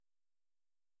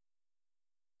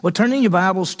Well, turning your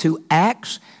Bibles to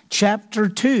Acts chapter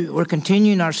 2. We're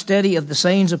continuing our study of the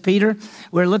sayings of Peter.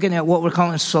 We're looking at what we're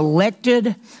calling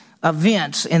selected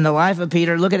events in the life of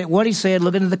Peter, looking at what he said,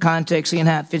 looking at the context, seeing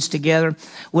how it fits together.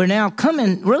 We're now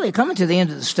coming to the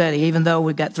end of the study, even though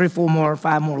we've got 5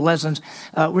 more lessons.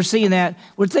 We're seeing that.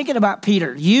 We're thinking about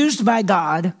Peter, used by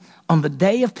God on the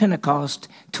day of Pentecost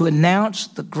to announce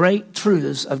the great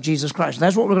truths of Jesus Christ.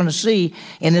 That's what we're going to see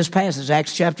in this passage.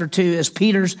 Acts chapter 2 is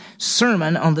Peter's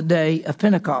sermon on the day of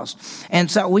Pentecost.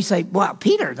 And so we say, wow,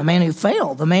 Peter, the man who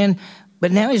failed,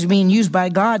 but now he's being used by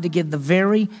God to give the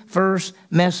very first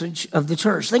message of the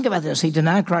church. Think about this. He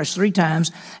denied Christ 3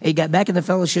 times. He got back in the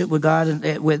fellowship with God,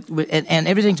 and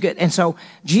everything's good. And so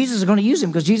Jesus is going to use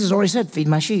him because Jesus already said, feed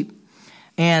my sheep.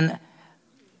 And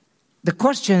the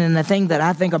question and the thing that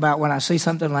I think about when I see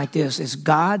something like this is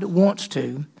God wants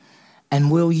to and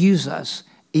will use us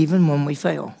even when we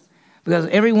fail. Because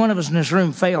every one of us in this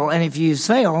room fail. And if you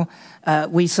fail,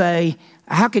 we say,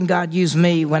 how can God use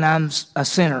me when I'm a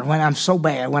sinner, when I'm so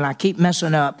bad, when I keep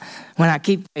messing up, when I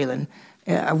keep failing?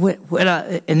 And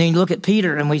then you look at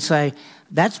Peter and we say,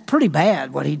 that's pretty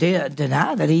bad what he did.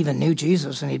 Deny that he even knew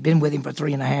Jesus and he'd been with him for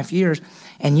 3.5 years.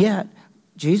 And yet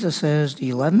Jesus says, do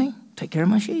you love me? Take care of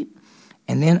my sheep.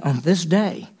 And then on this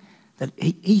day, that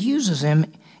he uses him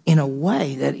in a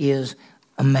way that is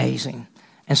amazing.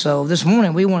 And so this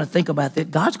morning we want to think about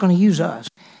that. God's going to use us.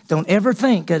 Don't ever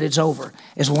think that it's over.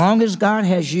 As long as God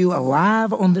has you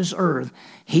alive on this earth,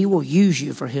 he will use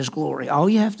you for his glory. All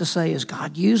you have to say is,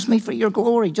 God, use me for your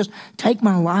glory. Just take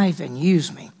my life and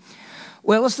use me.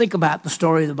 Well, let's think about the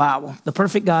story of the Bible. The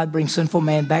perfect God brings sinful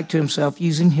man back to himself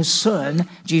using his son,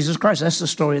 Jesus Christ. That's the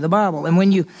story of the Bible. And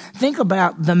when you think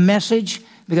about the message,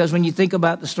 because when you think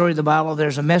about the story of the Bible,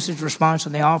 there's a message, response,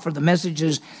 and the offer. The message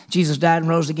is Jesus died and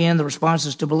rose again. The response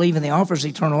is to believe, and the offer is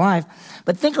eternal life.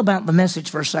 But think about the message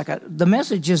for a second. The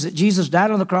message is that Jesus died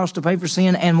on the cross to pay for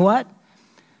sin and what?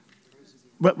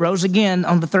 Rose again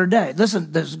on the third day.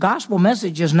 Listen, this gospel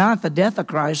message is not the death of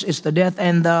Christ. It's the death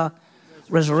and the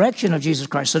resurrection of Jesus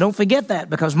Christ. So don't forget that,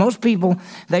 because most people,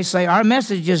 they say our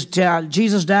message is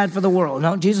Jesus died for the world.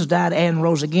 No, Jesus died and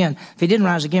rose again. If he didn't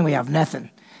rise again, we have nothing.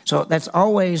 So that's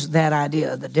always that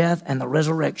idea, the death and the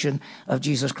resurrection of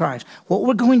Jesus Christ. What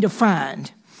we're going to find,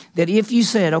 that if you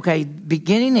said, okay,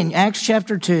 beginning in Acts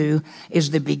chapter 2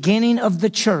 is the beginning of the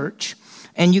church,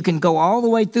 and you can go all the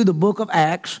way through the book of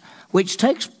Acts, which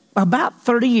takes about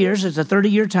 30 years, it's a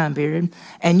 30-year time period,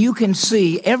 and you can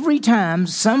see every time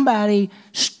somebody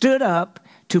stood up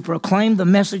to proclaim the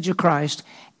message of Christ,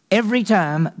 every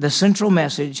time the central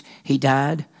message, he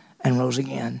died and rose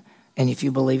again. And if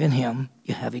you believe in him,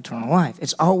 you have eternal life.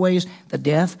 It's always the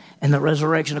death and the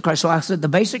resurrection of Christ. So I said the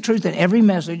basic truth in every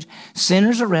message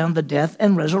centers around the death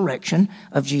and resurrection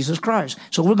of Jesus Christ.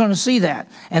 So we're going to see that.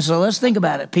 And so let's think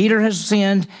about it. Peter has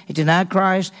sinned. He denied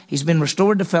Christ. He's been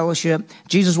restored to fellowship.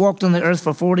 Jesus walked on the earth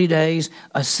for 40 days,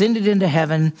 ascended into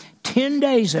heaven. 10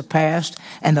 days have passed,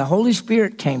 and the Holy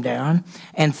Spirit came down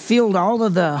and filled all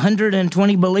of the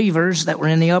 120 believers that were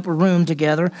in the upper room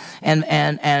together. And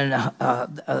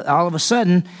all of a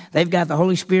sudden, they've got the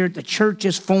Holy Spirit, the church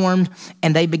is formed,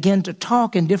 and they begin to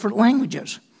talk in different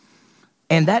languages.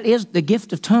 And that is the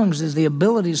gift of tongues, is the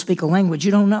ability to speak a language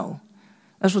you don't know.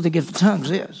 That's what the gift of tongues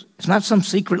is. It's not some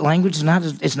secret language.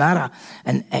 It's not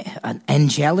an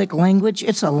angelic language.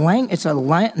 It's a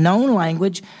known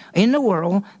language in the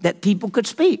world that people could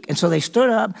speak. And so they stood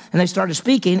up and they started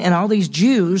speaking. And all these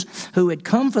Jews who had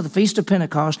come for the Feast of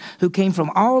Pentecost, who came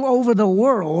from all over the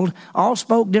world, all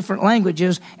spoke different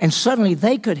languages. And suddenly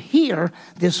they could hear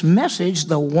this message,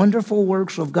 the wonderful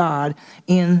works of God,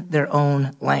 in their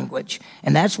own language.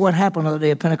 And that's what happened on the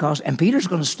day of Pentecost. And Peter's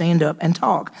going to stand up and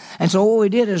talk. And so what we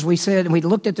did is we said, and we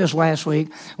looked at this last week,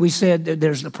 we said that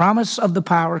there's the promise of the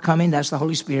power coming, that's the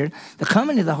Holy Spirit. The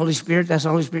coming of the Holy Spirit, that's the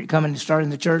Holy Spirit coming and starting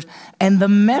the church. And the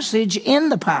message in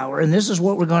the power, and this is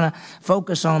what we're going to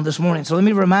focus on this morning. So let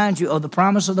me remind you of the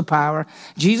promise of the power.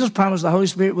 Jesus promised the Holy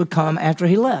Spirit would come after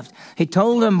he left. He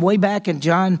told them way back in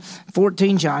John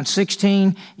 14, John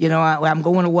 16, I'm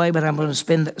going away, but I'm going to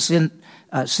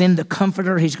send the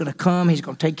Comforter. He's going to come. He's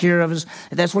going to take care of us.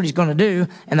 That's what he's going to do.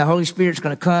 And the Holy Spirit's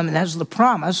going to come. And that's the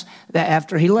promise that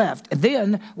after he left. And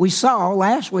then we saw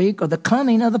last week of the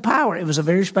coming of the power. It was a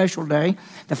very special day,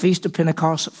 the Feast of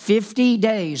Pentecost, 50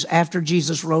 days after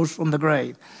Jesus rose from the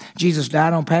grave. Jesus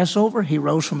died on Passover. He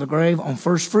rose from the grave on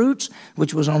First Fruits,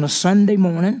 which was on a Sunday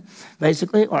morning,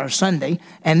 basically, or a Sunday.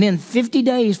 And then 50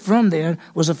 days from there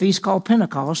was a feast called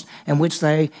Pentecost, in which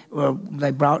they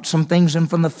brought some things in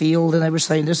from the field, and they were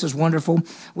saying, this is wonderful.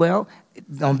 Well,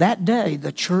 on that day,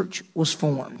 the church was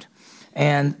formed.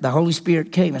 and the Holy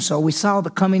Spirit came. And so we saw the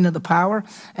coming of the power,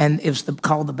 and it's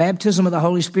called the baptism of the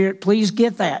Holy Spirit. Please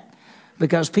get that.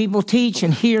 Because people teach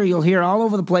and you'll hear all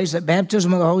over the place that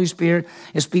baptism of the Holy Spirit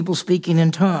is people speaking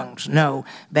in tongues. No,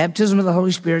 baptism of the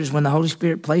Holy Spirit is when the Holy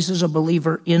Spirit places a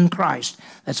believer in Christ.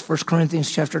 That's 1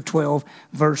 Corinthians chapter 12,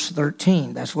 verse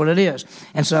 13. That's what it is.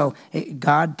 And so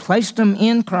God placed them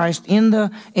in Christ, in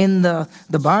the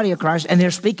body of Christ, and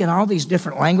they're speaking all these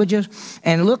different languages.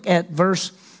 And look at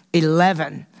verse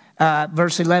 11.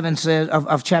 Verse 11 says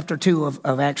of chapter 2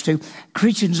 of Acts 2,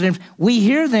 Christians, we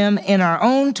hear them in our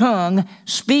own tongue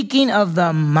speaking of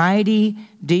the mighty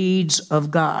deeds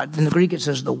of God. In the Greek it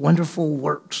says the wonderful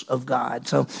works of God.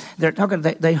 So they're talking,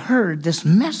 they heard this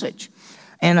message.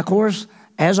 And of course,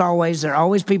 as always, there are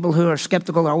always people who are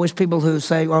skeptical, always people who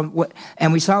say, well, what?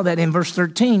 And we saw that in verse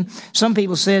 13. Some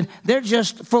people said they're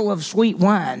just full of sweet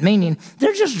wine, meaning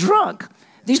they're just drunk.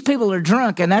 These people are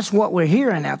drunk, and that's what we're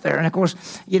hearing out there. And, of course,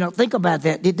 think about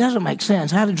that. It doesn't make sense.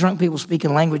 How do drunk people speak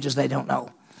in languages they don't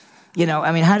know?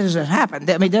 How does this happen?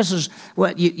 This is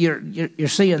what you're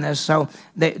seeing this. So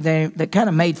they kind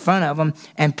of made fun of them.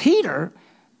 And Peter,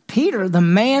 the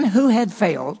man who had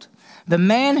failed, the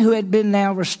man who had been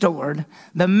now restored,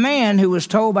 the man who was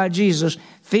told by Jesus,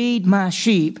 feed my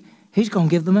sheep, he's going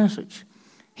to give the message.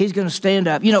 He's going to stand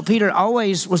up. Peter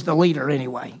always was the leader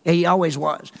anyway. He always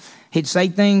was. He'd say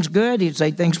things good, he'd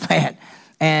say things bad.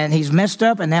 And he's messed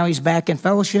up, and now he's back in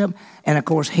fellowship. And, of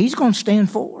course, he's going to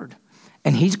stand forward,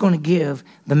 and he's going to give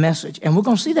the message. And we're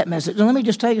going to see that message. And let me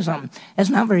just tell you something. It's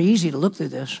not very easy to look through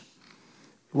this.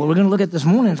 What we're going to look at this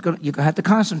morning, you're going to have to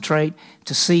concentrate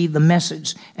to see the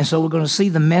message. And so we're going to see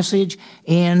the message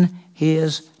in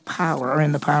his power, or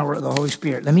in the power of the Holy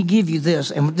Spirit. Let me give you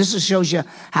this, and this shows you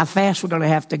how fast we're going to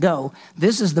have to go.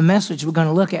 This is the message we're going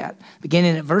to look at,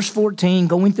 beginning at verse 14,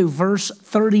 going through verse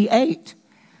 38.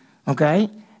 Okay?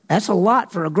 That's a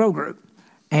lot for a grow group.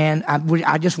 And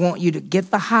I just want you to get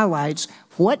the highlights.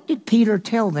 What did Peter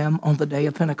tell them on the day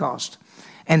of Pentecost?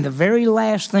 And the very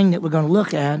last thing that we're going to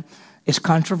look at is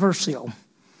controversial.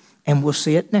 And we'll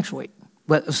see it next week.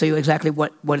 We'll see exactly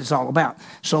what it's all about.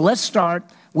 So let's start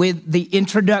with the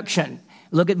introduction.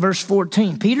 Look at verse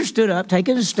 14. Peter stood up,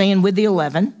 taking a stand with the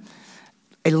 11.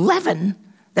 11?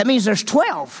 That means there's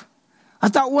 12. I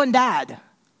thought one died.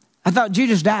 I thought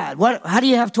Judas died. How do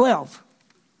you have 12?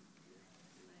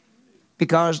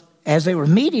 Because as they were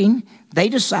meeting, they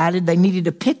decided they needed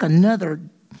to pick another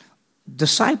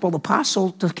disciple,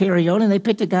 apostle, to carry on, and they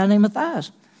picked a guy named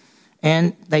Matthias.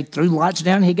 And they threw lots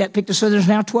down, and he got picked, so there's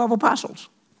now 12 apostles.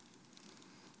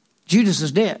 Judas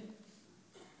is dead.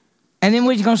 And then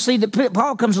we're going to see that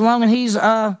Paul comes along, and he's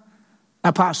an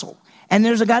apostle. And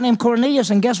there's a guy named Cornelius,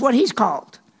 and guess what he's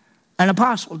called? An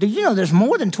apostle. Did you know there's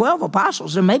more than 12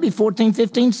 apostles? There may be 14,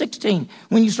 15, 16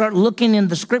 when you start looking in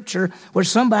the scripture where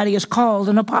somebody is called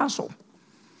an apostle.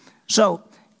 So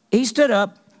he stood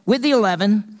up with the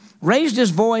 11, raised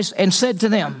his voice, and said to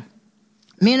them,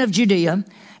 men of Judea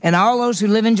and all those who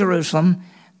live in Jerusalem,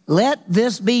 let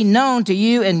this be known to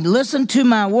you, and listen to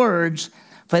my words.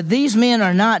 For these men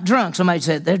are not drunk. Somebody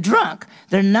said, they're drunk.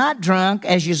 They're not drunk,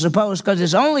 as you suppose, because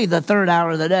it's only the third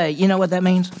hour of the day. You know what that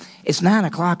means? It's 9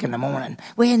 o'clock in the morning.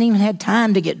 We hadn't even had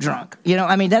time to get drunk.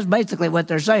 That's basically what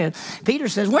they're saying. Peter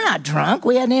says, we're not drunk.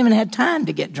 We hadn't even had time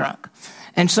to get drunk.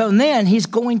 And so then he's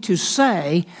going to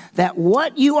say that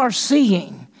what you are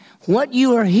seeing, what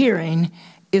you are hearing,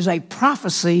 is a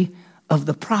prophecy of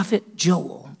the prophet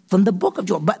Joel, from the book of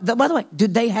Joel. But by the way,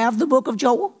 did they have the book of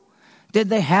Joel? Did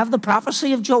they have the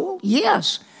prophecy of Joel?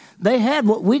 Yes. They had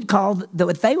what they would call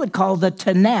the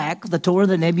Tanakh, the Torah,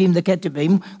 the Nevi'im, the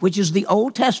Ketuvim, which is the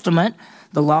Old Testament,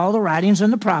 the law, the writings,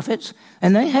 and the prophets.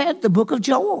 And they had the book of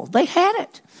Joel. They had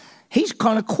it. He's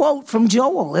going to quote from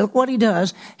Joel. Look what he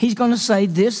does. He's going to say,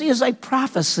 this is a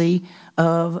prophecy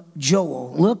of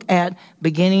Joel. Look at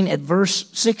beginning at verse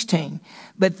 16.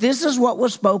 But this is what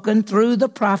was spoken through the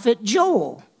prophet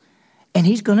Joel. And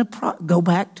he's going to go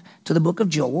back to the book of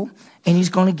Joel, and he's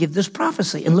going to give this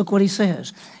prophecy. And look what he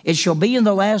says. It shall be in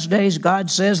the last days,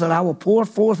 God says, that I will pour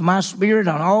forth my spirit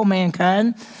on all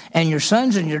mankind, and your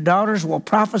sons and your daughters will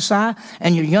prophesy,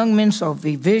 and your young men shall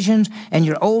see visions, and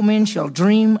your old men shall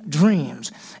dream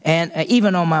dreams. And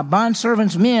even on my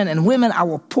bondservants, men and women, I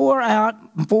will pour out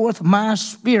forth my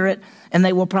spirit, and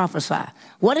they will prophesy.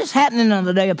 What is happening on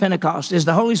the day of Pentecost? Is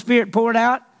the Holy Spirit poured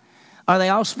out? Are they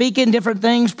all speaking different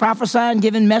things, prophesying,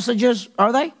 giving messages?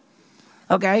 Are they?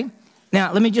 Okay.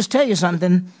 Now, let me just tell you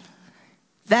something.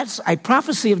 That's a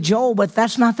prophecy of Joel, but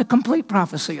that's not the complete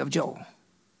prophecy of Joel.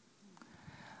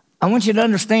 I want you to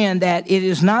understand that it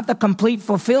is not the complete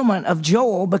fulfillment of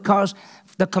Joel, because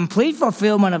The complete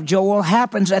fulfillment of Joel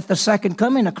happens at the second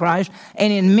coming of Christ.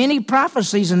 And in many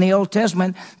prophecies in the Old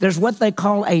Testament, there's what they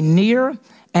call a near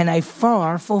and a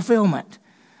far fulfillment.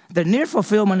 The near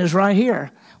fulfillment is right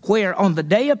here, where on the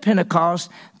day of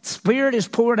Pentecost, Spirit is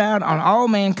poured out on all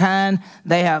mankind.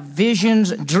 They have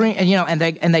visions, dream, and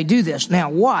they do this.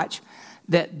 Now watch,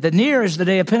 that the near is the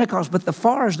day of Pentecost, but the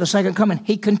far is the second coming.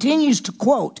 He continues to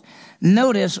quote.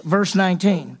 Notice verse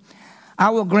 19. I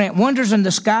will grant wonders in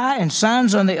the sky and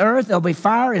signs on the earth. There'll be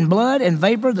fire and blood and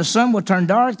vapor. The sun will turn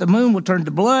dark. The moon will turn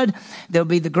to blood. There'll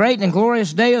be the great and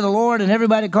glorious day of the Lord, and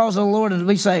everybody calls on the Lord and will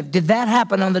be saved. Did that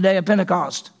happen on the day of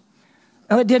Pentecost?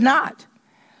 No, it did not.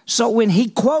 So when he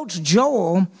quotes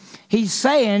Joel, he's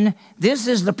saying this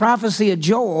is the prophecy of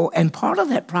Joel, and part of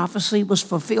that prophecy was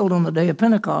fulfilled on the day of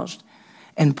Pentecost.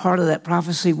 And part of that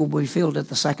prophecy will be fulfilled at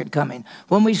the second coming.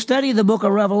 When we study the book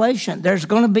of Revelation, there's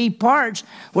going to be parts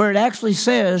where it actually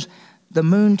says the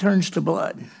moon turns to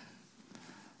blood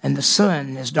and the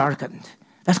sun is darkened.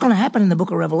 That's going to happen in the book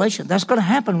of Revelation. That's going to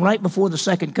happen right before the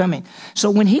second coming.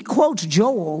 So when he quotes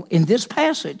Joel in this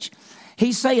passage,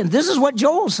 he's saying this is what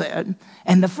Joel said.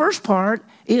 And the first part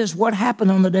is what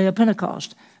happened on the day of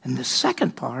Pentecost. And the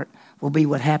second part will be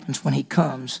what happens when he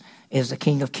comes as the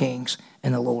King of Kings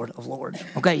and the Lord of Lords.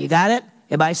 Okay, you got it?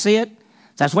 Everybody see it?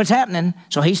 That's what's happening.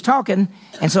 So he's talking.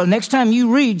 And so next time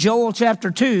you read Joel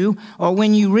chapter 2, or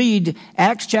when you read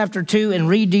Acts chapter 2 and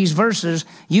read these verses,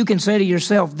 you can say to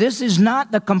yourself, this is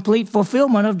not the complete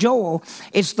fulfillment of Joel.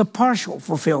 It's the partial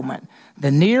fulfillment.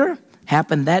 The near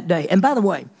happened that day. And by the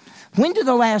way, when do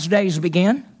the last days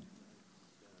begin?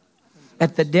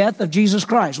 At the death of Jesus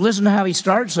Christ. Listen to how he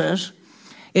starts this.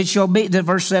 It shall be,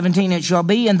 verse 17, it shall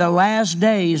be in the last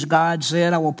days, God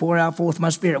said, I will pour out forth my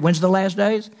Spirit. When's the last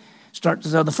days? So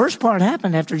the first part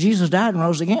happened after Jesus died and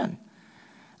rose again.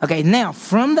 Okay, now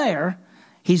from there,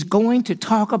 he's going to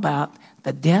talk about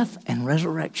the death and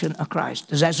resurrection of Christ.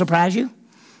 Does that surprise you?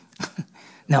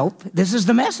 Nope. This is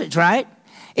the message, right?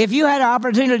 If you had an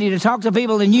opportunity to talk to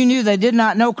people and you knew they did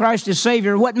not know Christ as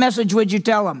Savior, what message would you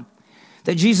tell them?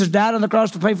 That Jesus died on the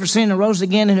cross to pay for sin and rose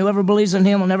again, and whoever believes in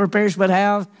him will never perish but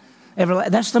have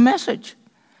everlasting. That's the message.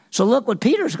 So look what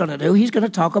Peter's going to do. He's going to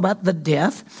talk about the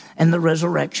death and the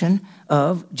resurrection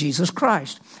of Jesus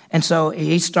Christ. And so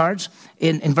he starts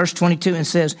in verse 22 and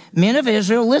says, Men of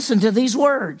Israel, listen to these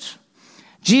words.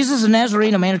 Jesus of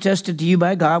Nazarene, a man attested to you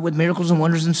by God with miracles and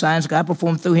wonders and signs God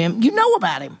performed through him. You know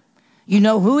about him. You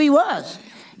know who he was.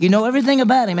 You know everything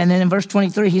about him. And then in verse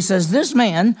 23, he says, this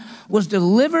man was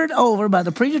delivered over by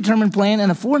the predetermined plan and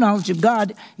the foreknowledge of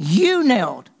God. You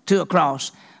nailed to a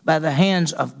cross by the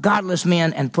hands of godless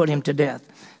men and put him to death.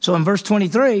 So in verse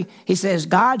 23, he says,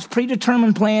 God's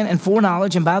predetermined plan and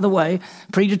foreknowledge. And by the way,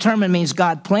 predetermined means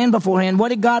God planned beforehand. What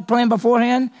did God plan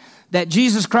beforehand? That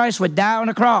Jesus Christ would die on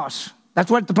a cross.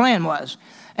 That's what the plan was.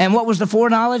 And what was the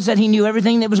foreknowledge? That he knew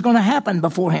everything that was going to happen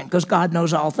beforehand, because God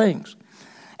knows all things.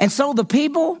 And so the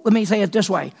people, let me say it this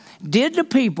way. Did the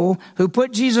people who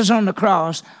put Jesus on the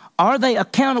cross, are they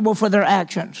accountable for their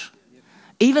actions?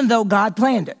 Even though God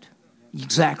planned it.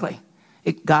 Exactly.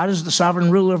 God is the sovereign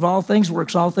ruler of all things,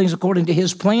 works all things according to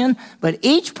his plan. But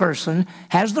each person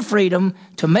has the freedom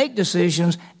to make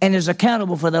decisions and is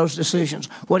accountable for those decisions.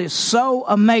 What is so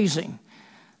amazing,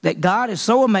 that God is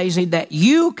so amazing that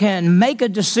you can make a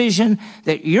decision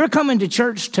that you're coming to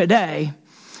church today,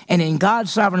 and in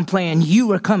God's sovereign plan,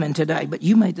 you are coming today, but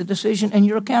you made the decision and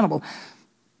you're accountable.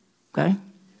 Okay?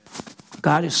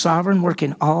 God is sovereign,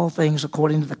 working all things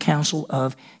according to the counsel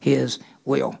of his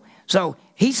will. So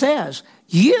he says,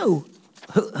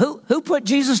 who put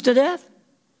Jesus to death?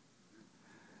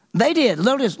 They did.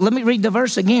 Notice, let me read the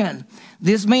verse again.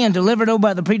 This man delivered over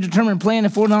by the predetermined plan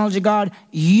and foreknowledge of God,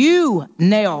 you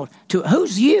nailed to.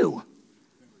 Who's you?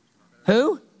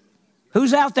 Who?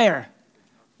 Who's out there?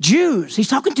 Jews. He's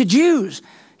talking to Jews.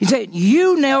 He said,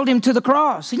 you nailed him to the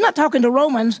cross. He's not talking to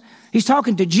Romans. He's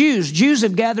talking to Jews. Jews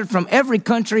have gathered from every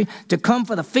country to come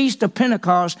for the Feast of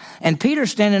Pentecost. And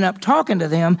Peter's standing up talking to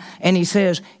them. And he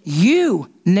says, you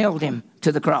nailed him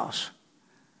to the cross.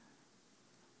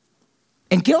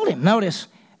 And killed him, notice,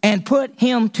 and put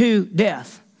him to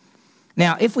death.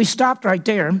 Now, if we stopped right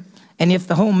there, and if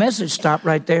the whole message stopped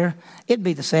right there, it'd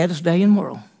be the saddest day in the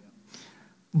world.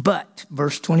 But,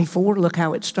 verse 24, look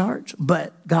how it starts.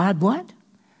 But God what?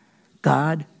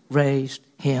 God raised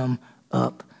him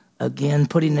up again,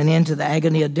 putting an end to the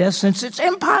agony of death, since it's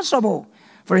impossible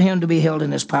for him to be held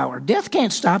in his power. Death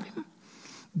can't stop him.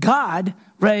 God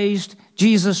raised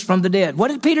Jesus from the dead. What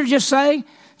did Peter just say?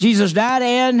 Jesus died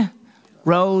and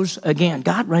rose again.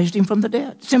 God raised him from the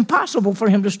dead. It's impossible for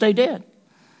him to stay dead.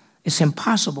 It's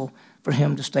impossible for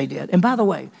him to stay dead. And by the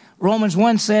way, Romans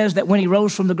 1 says that when he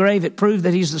rose from the grave, it proved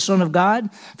that he's the Son of God.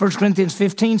 1 Corinthians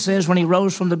 15 says when he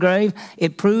rose from the grave,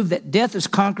 it proved that death is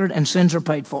conquered and sins are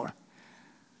paid for.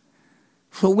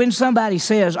 So when somebody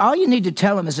says, all you need to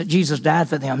tell them is that Jesus died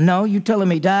for them. No, you tell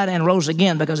them he died and rose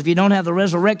again, because if you don't have the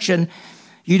resurrection,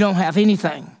 you don't have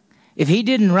anything. If he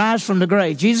didn't rise from the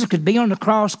grave, Jesus could be on the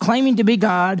cross claiming to be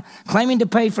God, claiming to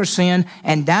pay for sin,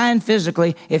 and dying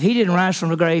physically. If he didn't rise from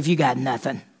the grave, you got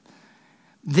nothing.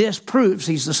 This proves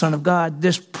he's the Son of God.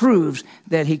 This proves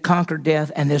that he conquered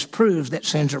death, and this proves that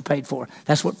sins are paid for.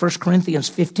 That's what 1 Corinthians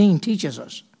 15 teaches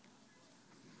us.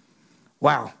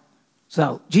 Wow.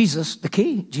 So Jesus, the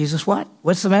key, Jesus what?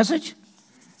 What's the message?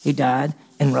 He died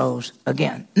and rose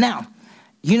again. Now,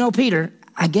 you know Peter,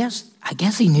 I guess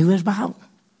he knew his Bible.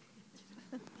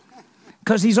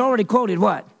 Because he's already quoted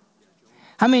what?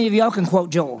 How many of y'all can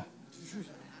quote Joel?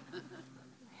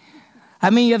 How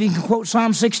many of you can quote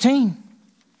Psalm 16?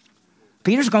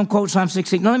 Peter's going to quote Psalm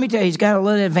 16. Now, let me tell you, he's got a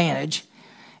little advantage.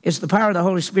 It's the power of the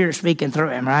Holy Spirit speaking through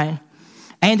him, right?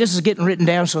 And this is getting written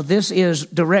down, so this is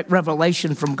direct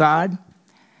revelation from God.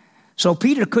 So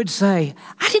Peter could say,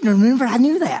 I didn't remember I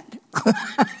knew that.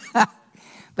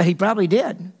 But he probably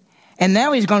did. And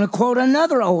now he's going to quote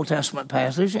another Old Testament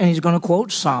passage, and he's going to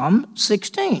quote Psalm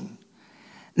 16.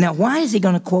 Now, why is he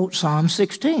going to quote Psalm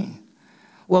 16?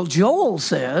 Well, Joel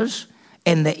says,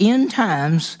 in the end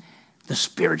times, the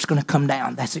Spirit's going to come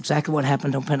down. That's exactly what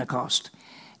happened on Pentecost.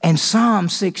 And Psalm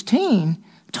 16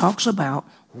 talks about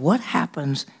what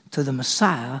happens to the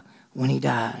Messiah when he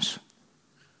dies.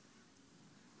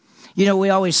 You know, we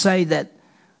always say that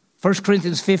 1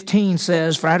 Corinthians 15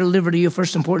 says, for I deliver to you of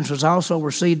first importance was also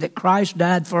received that Christ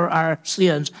died for our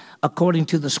sins according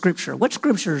to the Scripture. What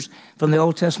Scriptures from the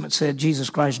Old Testament said Jesus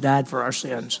Christ died for our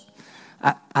sins?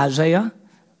 Isaiah,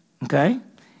 okay?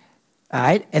 All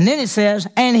right, and then it says,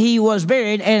 and he was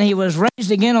buried, and he was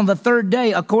raised again on the third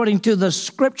day according to the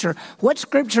Scripture. What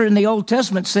Scripture in the Old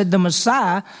Testament said the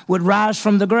Messiah would rise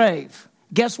from the grave?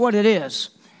 Guess what it is?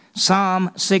 Psalm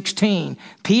 16.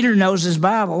 Peter knows his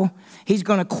Bible. He's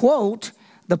going to quote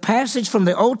the passage from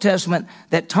the Old Testament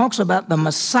that talks about the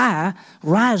Messiah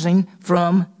rising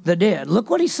from the dead. Look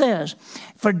what he says.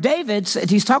 For David,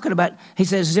 he's talking about, he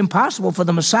says it's impossible for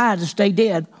the Messiah to stay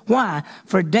dead. Why?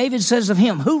 For David says of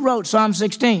him, who wrote Psalm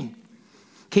 16?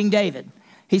 King David.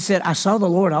 He said, I saw the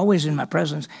Lord always in my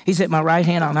presence. He said, my right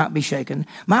hand I'll not be shaken.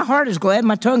 My heart is glad,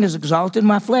 my tongue is exalted,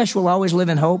 my flesh will always live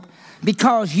in hope.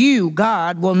 Because you,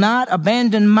 God, will not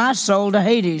abandon my soul to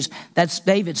Hades. That's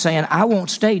David saying, I won't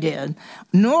stay dead.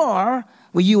 Nor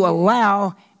will you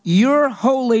allow your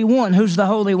Holy One, who's the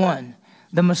Holy One?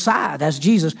 The Messiah, that's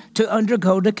Jesus, to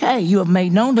undergo decay. You have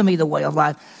made known to me the way of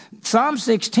life. Psalm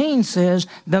 16 says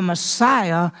the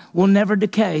Messiah will never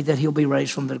decay, that he'll be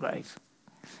raised from the grave.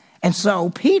 And so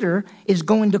Peter is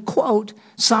going to quote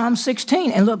Psalm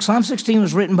 16. And look, Psalm 16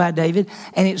 was written by David,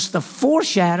 and it's the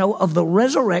foreshadow of the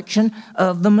resurrection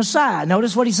of the Messiah.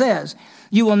 Notice what he says.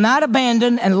 You will not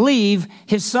abandon and leave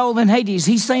his soul in Hades.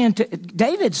 He's saying,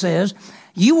 David says,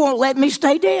 you won't let me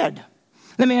stay dead.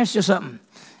 Let me ask you something.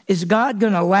 Is God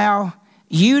going to allow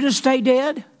you to stay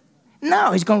dead?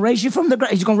 No, he's going to raise you from the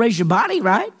grave. He's going to raise your body,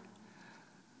 right?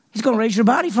 He's going to raise your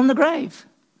body from the grave.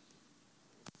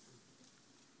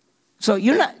 So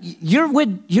you're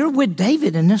with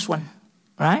David in this one,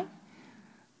 right?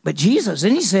 But Jesus,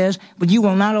 and he says, but you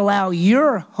will not allow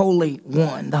your Holy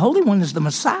One. The Holy One is the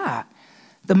Messiah.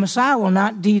 The Messiah will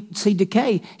not see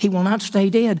decay. He will not stay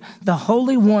dead. The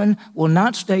Holy One will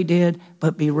not stay dead,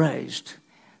 but be raised.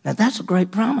 Now that's a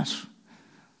great promise.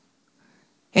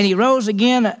 And he rose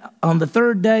again on the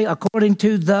third day according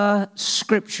to the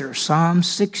Scripture. Psalm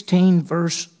 16,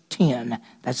 verse 10.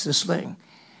 That's this thing.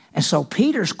 And so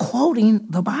Peter's quoting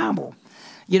the Bible.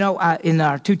 You know, in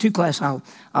our 2-2 class, I'll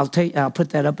put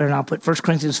that up there, and I'll put 1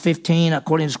 Corinthians 15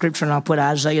 according to Scripture, and I'll put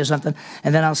Isaiah something,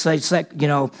 and then I'll say,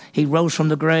 he rose from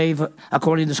the grave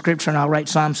according to Scripture, and I'll write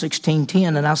Psalm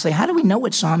 16:10, and I'll say, how do we know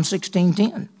it's Psalm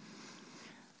 16:10?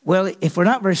 Well, if we're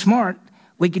not very smart,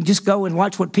 we can just go and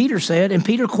watch what Peter said, and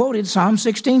Peter quoted Psalm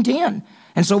 16:10,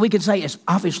 and so we could say it's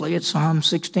Psalm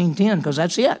 16:10 because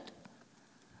that's it.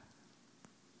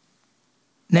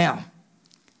 Now,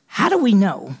 how do we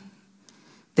know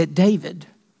that David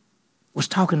was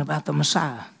talking about the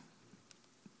Messiah?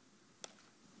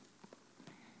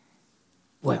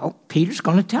 Well, Peter's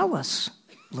going to tell us.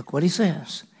 Look what he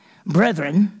says.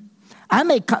 Brethren,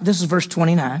 this is verse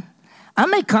 29. I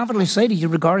may confidently say to you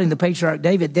regarding the patriarch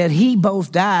David that he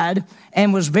both died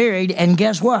and was buried, and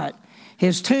guess what?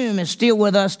 His tomb is still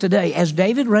with us today. As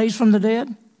David raised from the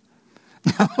dead?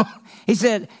 No, he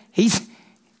said,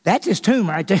 that's his tomb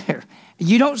right there.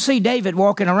 You don't see David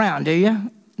walking around, do you?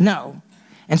 No.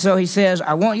 And so he says,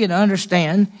 I want you to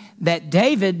understand that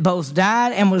David both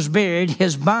died and was buried.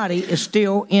 His body is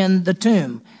still in the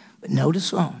tomb. But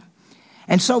notice on.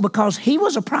 And so because he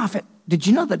was a prophet, did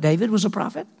you know that David was a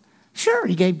prophet? Sure,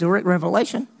 he gave direct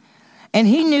revelation. And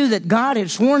he knew that God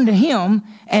had sworn to him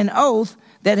an oath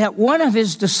that one of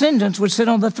his descendants would sit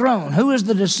on the throne. Who is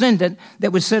the descendant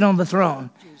that would sit on the throne?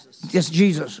 Jesus. It's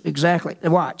Jesus, exactly.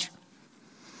 Watch.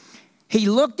 He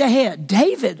looked ahead.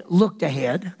 David looked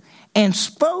ahead and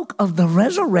spoke of the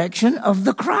resurrection of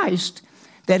the Christ,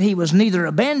 that he was neither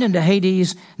abandoned to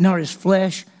Hades, nor his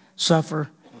flesh suffer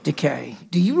decay.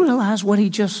 Do you realize what he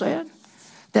just said?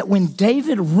 That when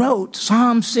David wrote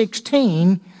Psalm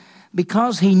 16,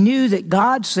 because he knew that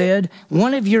God said,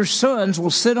 one of your sons will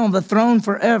sit on the throne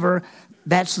forever,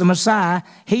 that's the Messiah.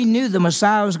 He knew the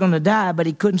Messiah was going to die, but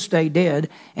he couldn't stay dead.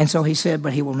 And so he said,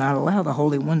 but he will not allow the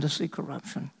Holy One to see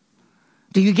corruption.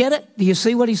 Do you get it? Do you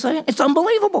see what he's saying? It's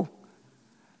unbelievable.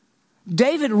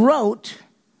 David wrote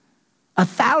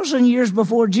 1,000 years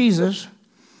before Jesus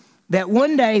that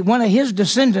one day one of his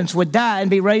descendants would die and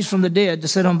be raised from the dead to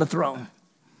sit on the throne.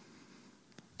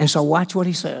 And so watch what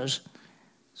he says.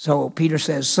 So Peter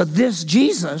says, so this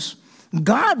Jesus,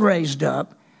 God raised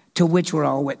up, to which we're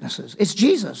all witnesses. It's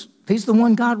Jesus. He's the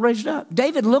one God raised up.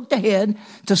 David looked ahead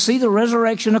to see the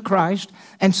resurrection of Christ,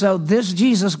 and so this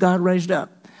Jesus God raised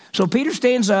up. So Peter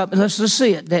stands up, and let's just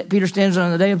see it. That Peter stands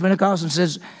on the day of Pentecost and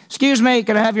says, excuse me,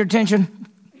 can I have your attention?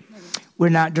 We're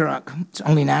not drunk. It's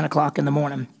only 9 o'clock in the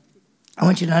morning. I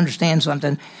want you to understand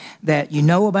something, that you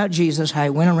know about Jesus, how he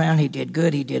went around, he did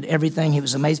good, he did everything, he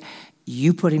was amazing.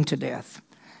 You put him to death.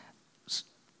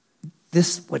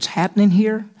 What's happening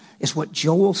here is what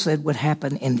Joel said would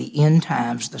happen in the end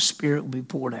times. The Spirit will be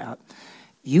poured out.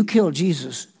 You killed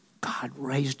Jesus, God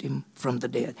raised him from the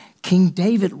dead. King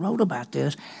David wrote about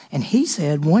this, and he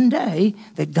said one day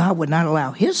that God would not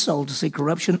allow his soul to see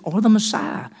corruption or the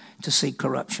Messiah to see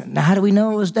corruption. Now, how do we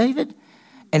know it was David?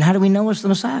 And how do we know it's the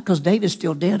Messiah? Because David's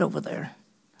still dead over there.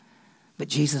 But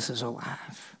Jesus is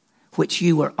alive, which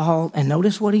you are all, and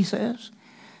notice what he says.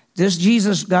 This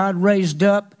Jesus God raised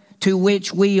up, to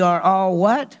which we are all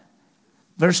what?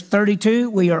 Verse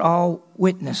 32, we are all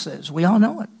witnesses. We all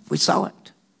know it. We saw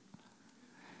it.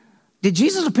 Did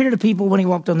Jesus appear to people when he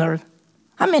walked on the earth?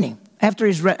 How many? After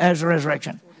his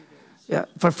resurrection? Yeah,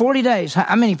 for 40 days.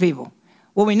 How many people?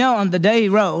 Well, we know on the day he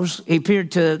rose, he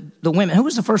appeared to the women. Who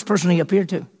was the first person he appeared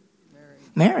to?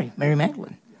 Mary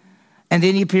Magdalene. And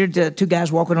then he appeared to two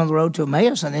guys walking on the road to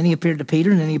Emmaus, and then he appeared to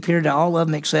Peter, and then he appeared to all of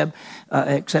them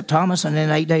except Thomas, and then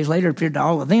 8 days later appeared to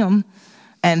all of them.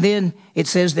 And then it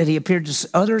says that he appeared to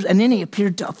others, and then he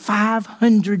appeared to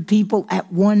 500 people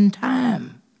at one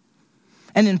time.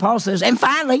 And then Paul says, and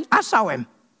finally, I saw him.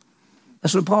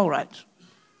 That's what Paul writes.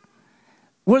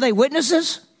 Were they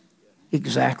witnesses?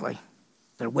 Exactly.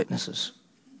 They're witnesses.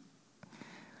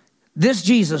 This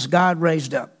Jesus, God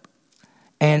raised up.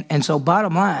 And so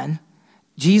bottom line,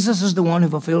 Jesus is the one who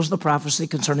fulfills the prophecy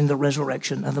concerning the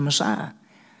resurrection of the Messiah.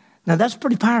 Now, that's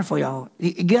pretty powerful, y'all.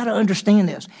 You got to understand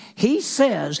this. He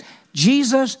says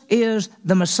Jesus is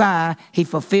the Messiah. He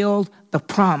fulfilled the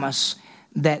promise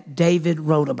that David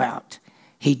wrote about.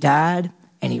 He died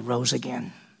and he rose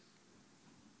again.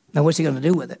 Now, what's he going to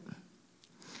do with it?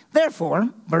 Therefore,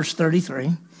 verse 33,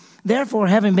 therefore,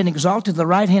 having been exalted to the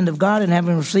right hand of God and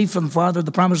having received from the Father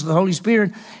the promise of the Holy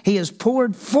Spirit, he has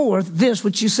poured forth this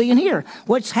which you see and hear.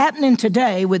 What's happening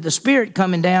today with the Spirit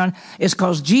coming down is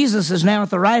because Jesus is now at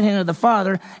the right hand of the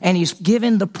Father, and he's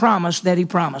given the promise that he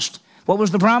promised. What was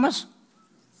the promise?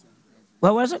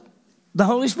 What was it? The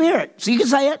Holy Spirit. So you can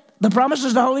say it. The promise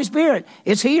is the Holy Spirit.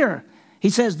 It's here. He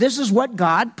says this is what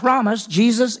God promised.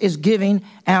 Jesus is giving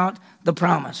out the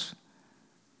promise.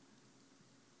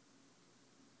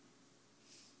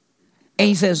 And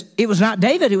he says, it was not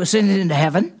David who ascended into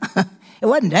heaven. It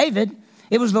wasn't David.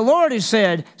 It was the Lord who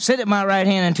said, sit at my right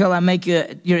hand until I make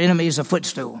your enemies a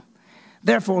footstool.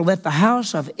 Therefore, let the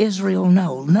house of Israel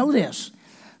know this,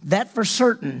 that for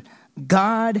certain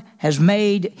God has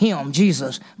made him,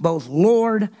 Jesus, both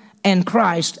Lord and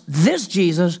Christ, this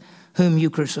Jesus whom you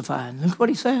crucified. Look what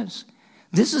he says.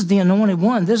 This is the anointed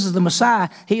one. This is the Messiah.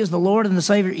 He is the Lord and the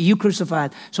Savior you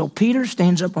crucified. So Peter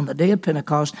stands up on the day of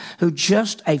Pentecost, who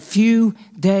just a few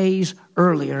days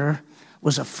earlier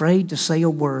was afraid to say a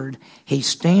word. He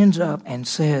stands up and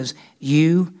says,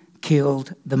 you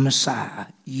killed the Messiah.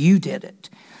 You did it.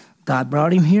 God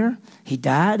brought him here. He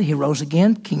died. He rose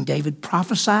again. King David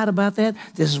prophesied about that.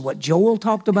 This is what Joel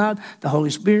talked about. The Holy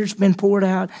Spirit's been poured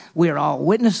out. We are all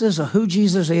witnesses of who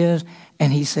Jesus is.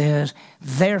 And he says,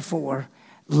 therefore,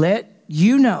 let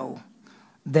you know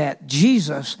that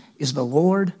Jesus is the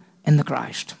Lord and the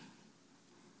Christ.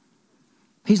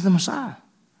 He's the Messiah.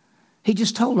 He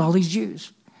just told all these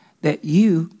Jews that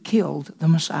you killed the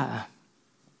Messiah.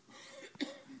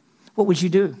 What would you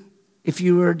do if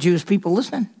you were Jewish people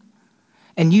listening?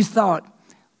 And you thought,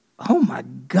 oh my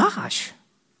gosh,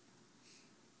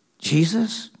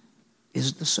 Jesus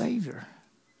is the Savior.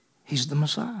 He's the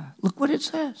Messiah. Look what it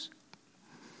says.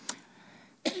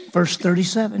 Verse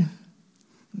 37.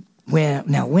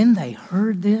 When they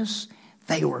heard this,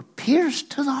 they were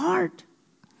pierced to the heart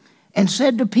and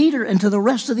said to Peter and to the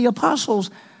rest of the apostles,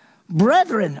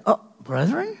 Brethren,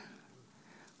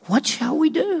 what shall we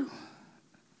do?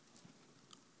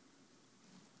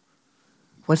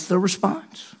 What's the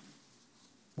response?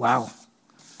 Wow.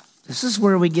 This is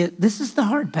where this is the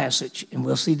hard passage, and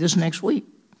we'll see this next week.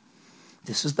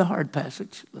 This is the hard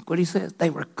passage. Look what he says. They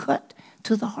were cut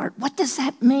to the heart. What does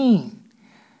that mean?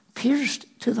 Pierced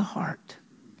to the heart.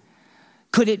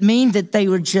 Could it mean that they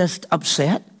were just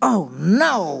upset? Oh,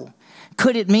 no.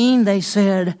 Could it mean they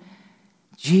said,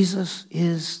 Jesus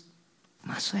is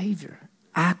my Savior?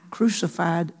 I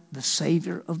crucified the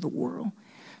Savior of the world.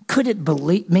 Could it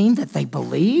mean that they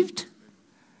believed?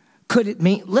 Could it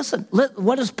mean, listen,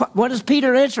 what does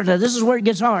Peter answer to? This is where it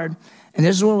gets hard, and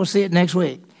this is where we'll see it next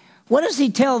week. What does he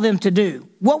tell them to do?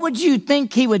 What would you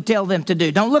think he would tell them to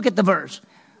do? Don't look at the verse.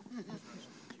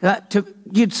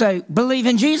 You'd say, believe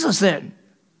in Jesus then.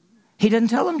 He didn't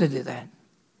tell them to do that.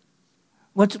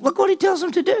 Look what he tells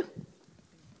them to do.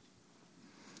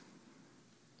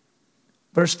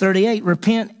 Verse 38,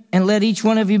 repent and let each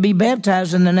one of you be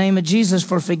baptized in the name of Jesus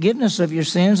for forgiveness of your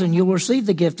sins, and you'll receive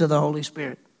the gift of the Holy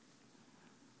Spirit.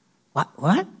 What?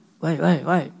 Wait.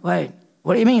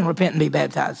 What do you mean repent and be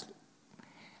baptized?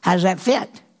 How does that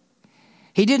fit?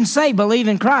 He didn't say believe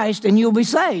in Christ and you'll be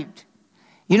saved.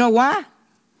 You know why?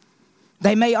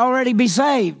 They may already be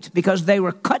saved because they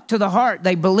were cut to the heart.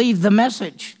 They believed the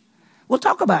message. We'll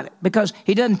talk about it because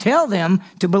he doesn't tell them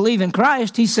to believe in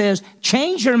Christ. He says,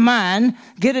 change your mind,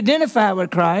 get identified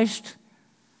with Christ,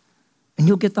 and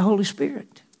you'll get the Holy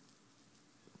Spirit.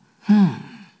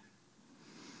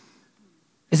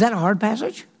 Is that a hard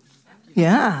passage?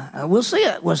 Yeah, we'll see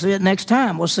it. We'll see it next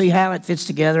time. We'll see how it fits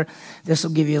together. This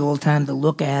will give you a little time to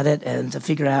look at it and to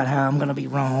figure out how I'm going to be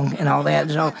wrong and all that.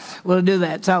 So we'll do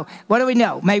that. So what do we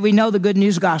know? May we know the good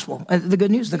news gospel. The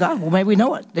good news, the gospel. May we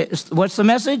know it. What's the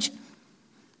message?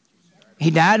 He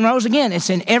died and rose again. It's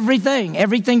in everything.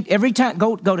 Every time. Go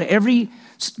all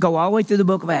the way through the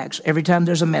book of Acts. Every time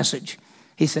there's a message,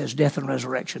 he says death and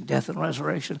resurrection, death and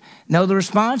resurrection. Know the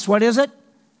response? What is it?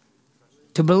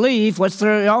 To believe. What's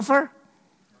the offer?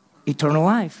 Eternal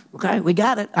life. Okay, we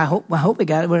got it. I hope we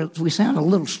got it. We sound a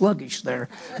little sluggish there,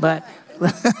 but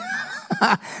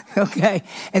okay.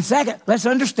 And second, let's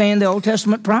understand the Old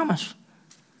Testament promise.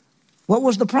 What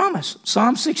was the promise?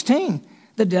 Psalm 16,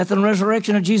 the death and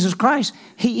resurrection of Jesus Christ.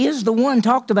 He is the one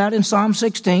talked about in Psalm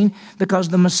 16 because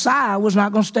the Messiah was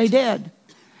not going to stay dead.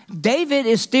 David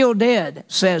is still dead,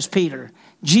 says Peter.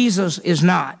 Jesus is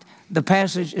not. The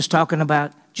passage is talking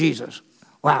about Jesus.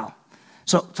 Wow.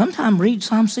 So sometime read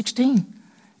Psalm 16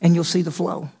 and you'll see the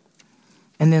flow.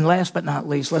 And then last but not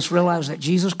least, let's realize that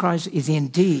Jesus Christ is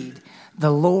indeed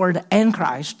the Lord and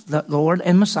Christ, the Lord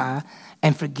and Messiah,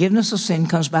 and forgiveness of sin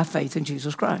comes by faith in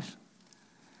Jesus Christ.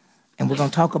 And we're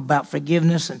going to talk about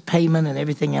forgiveness and payment and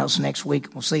everything else next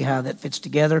week. We'll see how that fits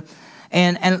together.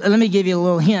 And let me give you a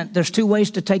little hint. There's two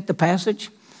ways to take the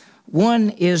passage. One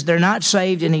is they're not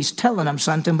saved and he's telling them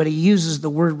something, but he uses the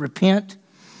word repent.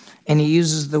 And he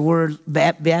uses the word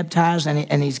baptized,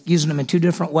 and he's using them in two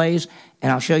different ways,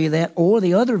 and I'll show you that. Or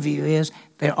the other view is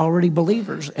they're already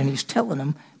believers, and he's telling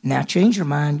them, now change your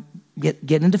mind, get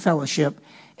into fellowship,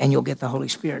 and you'll get the Holy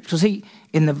Spirit. Because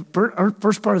in the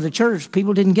first part of the church,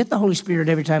 people didn't get the Holy Spirit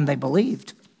every time they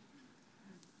believed.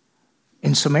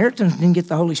 And Samaritans didn't get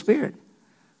the Holy Spirit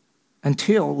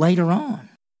until later on.